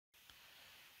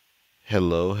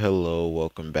Hello,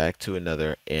 welcome back to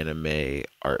another anime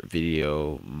art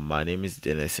video. My name is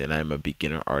Dennis and I'm a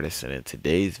beginner artist, and in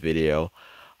today's video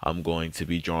I'm going to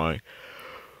be drawing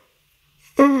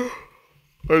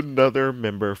another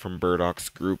member from Burdock's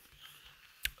group.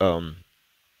 Um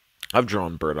I've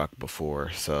drawn Burdock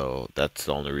before, so that's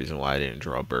the only reason why I didn't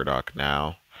draw Burdock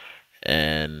now.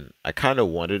 And I kind of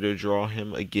wanted to draw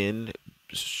him again,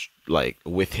 like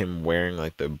with him wearing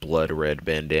like the blood red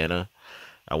bandana.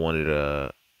 I wanted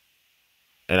to,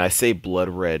 and I say blood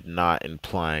red not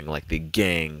implying like the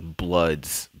gang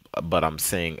Bloods, but I'm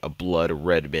saying a blood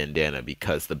red bandana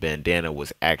because the bandana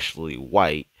was actually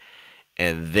white,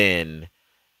 and then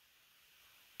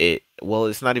well,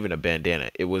 it's not even a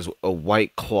bandana. It was a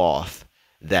white cloth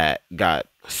that got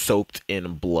soaked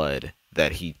in blood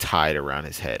that he tied around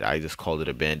his head. I just called it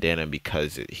a bandana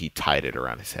because he tied it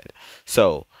around his head.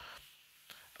 So,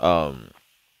 um,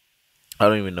 I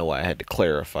don't even know why I had to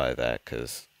clarify that,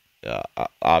 because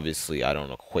obviously I don't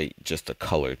equate just a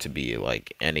color to be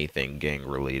like anything gang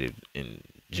related in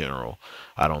general.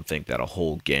 I don't think that a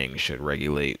whole gang should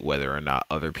regulate whether or not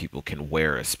other people can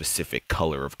wear a specific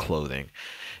color of clothing.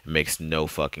 It makes no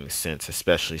fucking sense,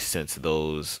 especially since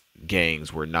those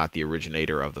gangs were not the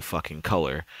originator of the fucking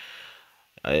color.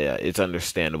 It's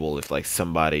understandable if like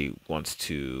somebody wants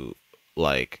to,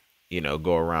 like,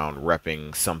 go around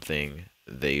repping something.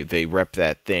 They rep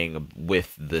that thing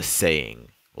with the saying,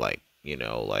 like,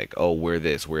 like, oh, we're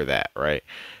this, we're that, right?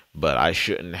 But I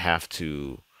shouldn't have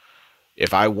to.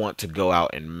 If I want to go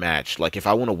out and match, like if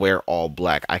I want to wear all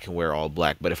black, I can wear all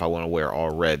black, but if I want to wear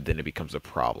all red, then it becomes a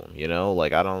problem,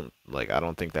 like I don't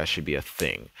think that should be a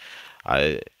thing.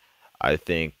 I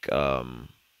think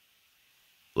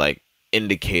like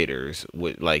indicators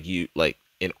would, like, you like,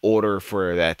 in order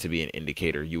for that to be an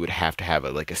indicator, you would have to have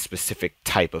like a specific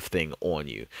type of thing on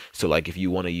you. So like if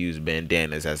you want to use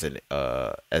bandanas as a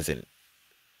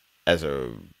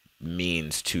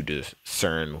means to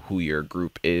discern who your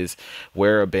group is,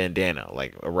 wear a bandana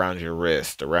like around your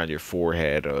wrist, around your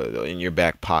forehead, or in your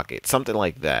back pocket, something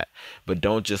like that. But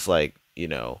don't just, like,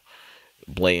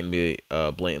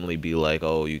 blatantly be like,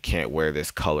 oh, you can't wear this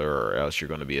color or else you're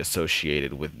going to be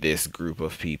associated with this group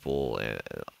of people. And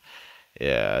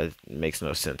yeah, it makes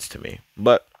no sense to me.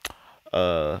 But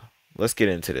let's get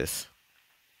into this.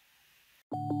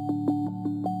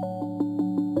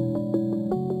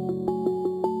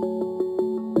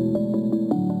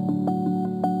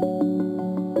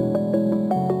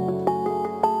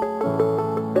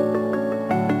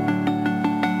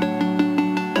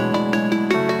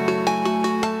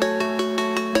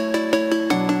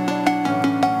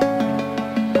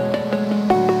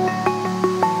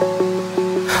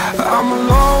 I'm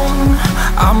alone,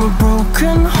 I'm a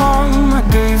broken home. I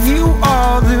gave you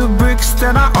all the bricks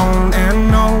that I own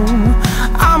and know.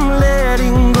 I'm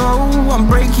letting go, I'm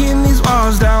breaking these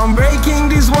walls down, breaking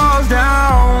these walls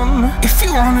down. If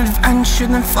you want adventure,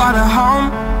 then fly to home.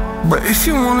 But if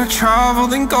you wanna travel,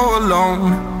 then go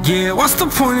alone. Yeah, what's the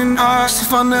point in us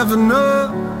if I never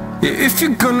know? Yeah, if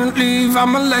you're gonna leave,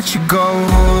 I'ma let you go.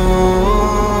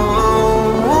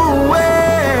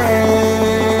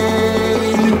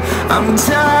 I'm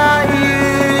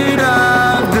tired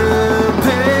of the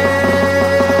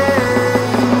pain.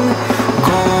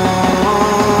 Go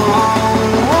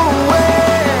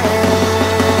away.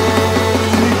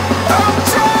 I'm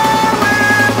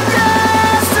tired with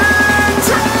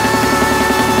yesterday.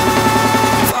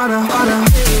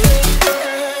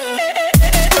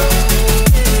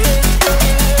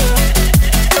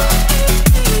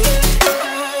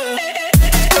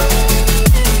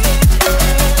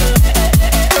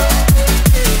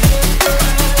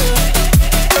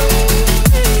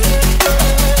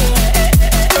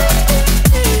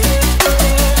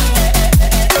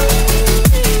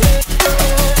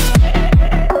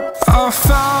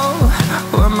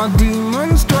 My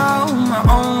demons dwell, my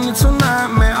own little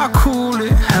nightmare, I call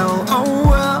it hell. Oh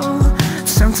well,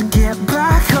 it's time to get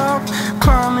back up,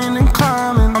 climbing and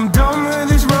climbing. I'm done with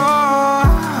this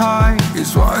ride,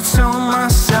 is what I tell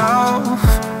myself,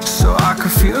 so I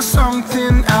could feel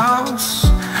something else.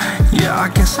 Yeah, I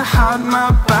guess I had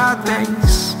my bad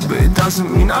days, but it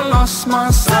doesn't mean I lost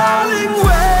myself. Darling,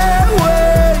 where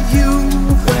were you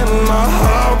when my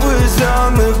heart was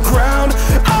on the ground?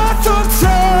 I thought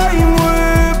time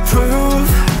would prove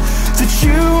that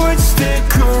you would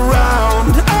stick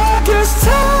around. I guess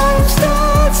time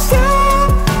stood still,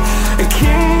 a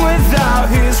king without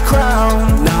his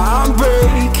crown. Now I'm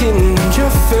breaking and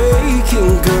you're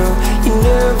faking, girl. You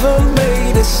never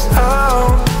made a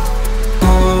sound.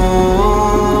 Oh,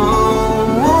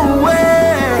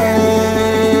 wait,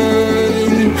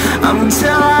 I'm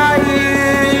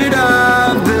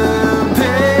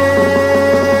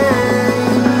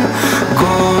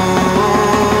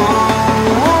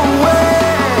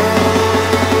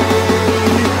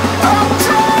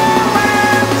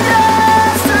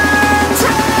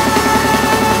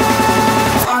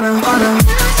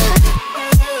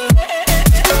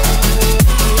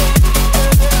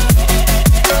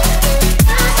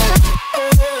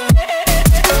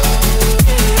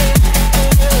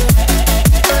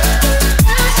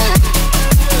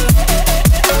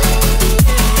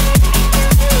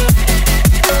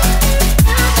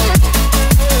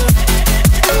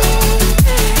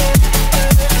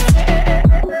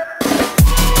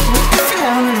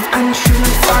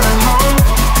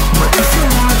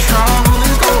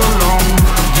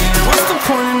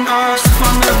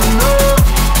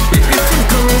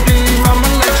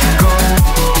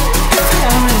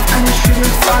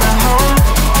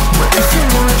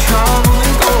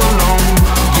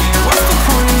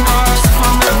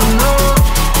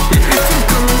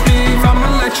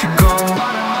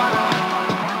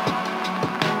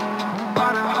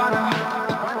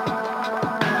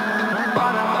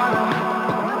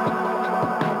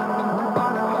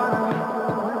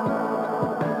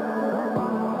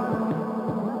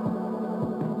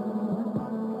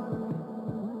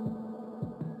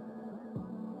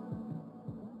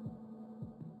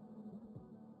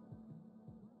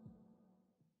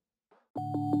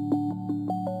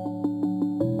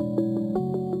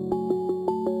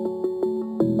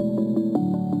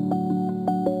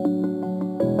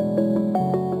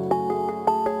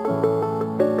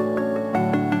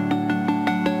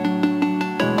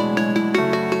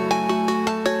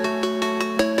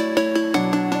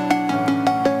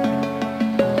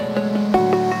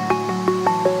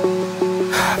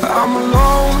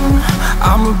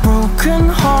broken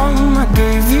home. I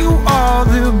gave you all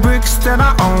the bricks that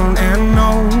I own and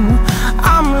know.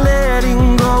 I'm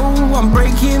letting go, I'm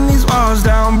breaking these walls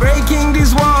down, breaking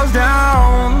these walls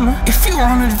down. If you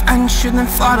want adventure, then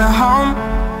fly to home.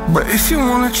 But if you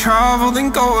wanna travel, then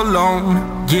go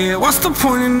alone. Yeah, what's the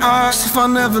point in us if I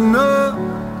never know?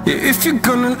 Yeah, if you're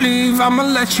gonna leave, I'ma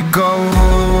let you go.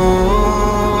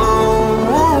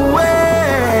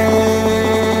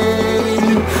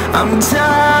 I'm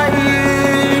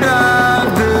tired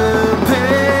of the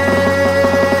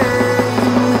pain.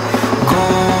 Go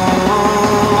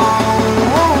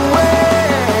away.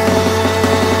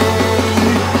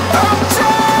 I'm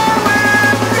tired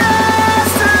of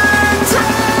yesterday.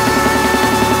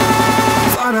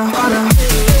 Harder, harder.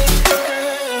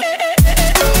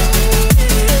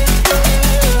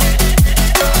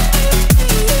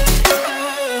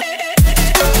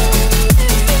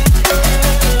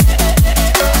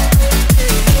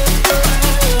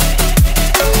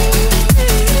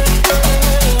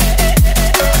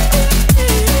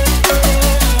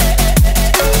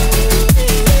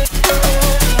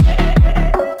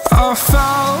 I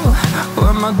fell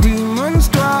where my demons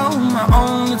dwell. My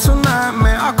own little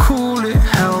nightmare, I call it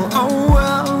hell. Oh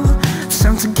well, it's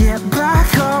time to get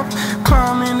back up.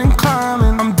 Climbing and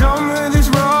climbing, I'm done with this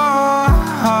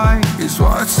ride, is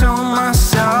what I tell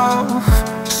myself,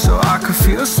 so I could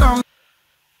feel some.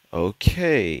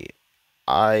 Okay,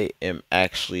 I am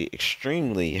actually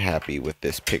extremely happy with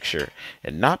this picture,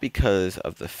 and not because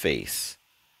of the face,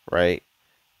 right?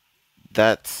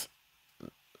 That's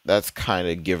kind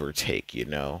of give or take, you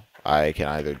know. I can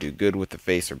either do good with the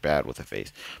face or bad with the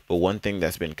face. But one thing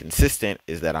that's been consistent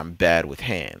is that I'm bad with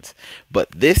hands.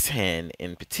 But this hand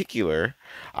in particular,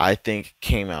 I think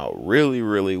came out really,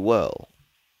 really well.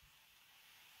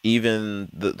 Even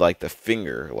the the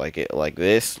finger, like it like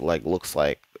this, like looks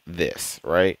like this,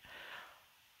 right?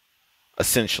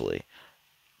 Essentially.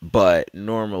 But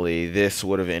normally this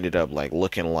would have ended up like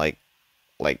looking like,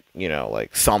 you know,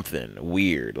 like something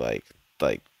weird, like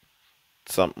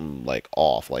something like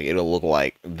off, like it'll look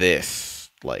like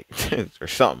this, like or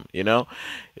something, you know.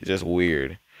 It's just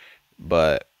weird,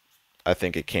 but I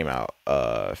think it came out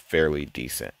fairly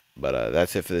decent. But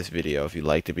that's it for this video. If you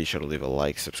liked it, be sure to leave a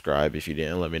like, subscribe. If you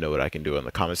didn't, let me know what I can do in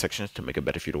the comment sections to make it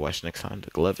better for you to watch next time.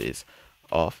 The glove is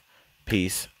off.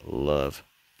 Peace, love,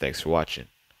 thanks for watching.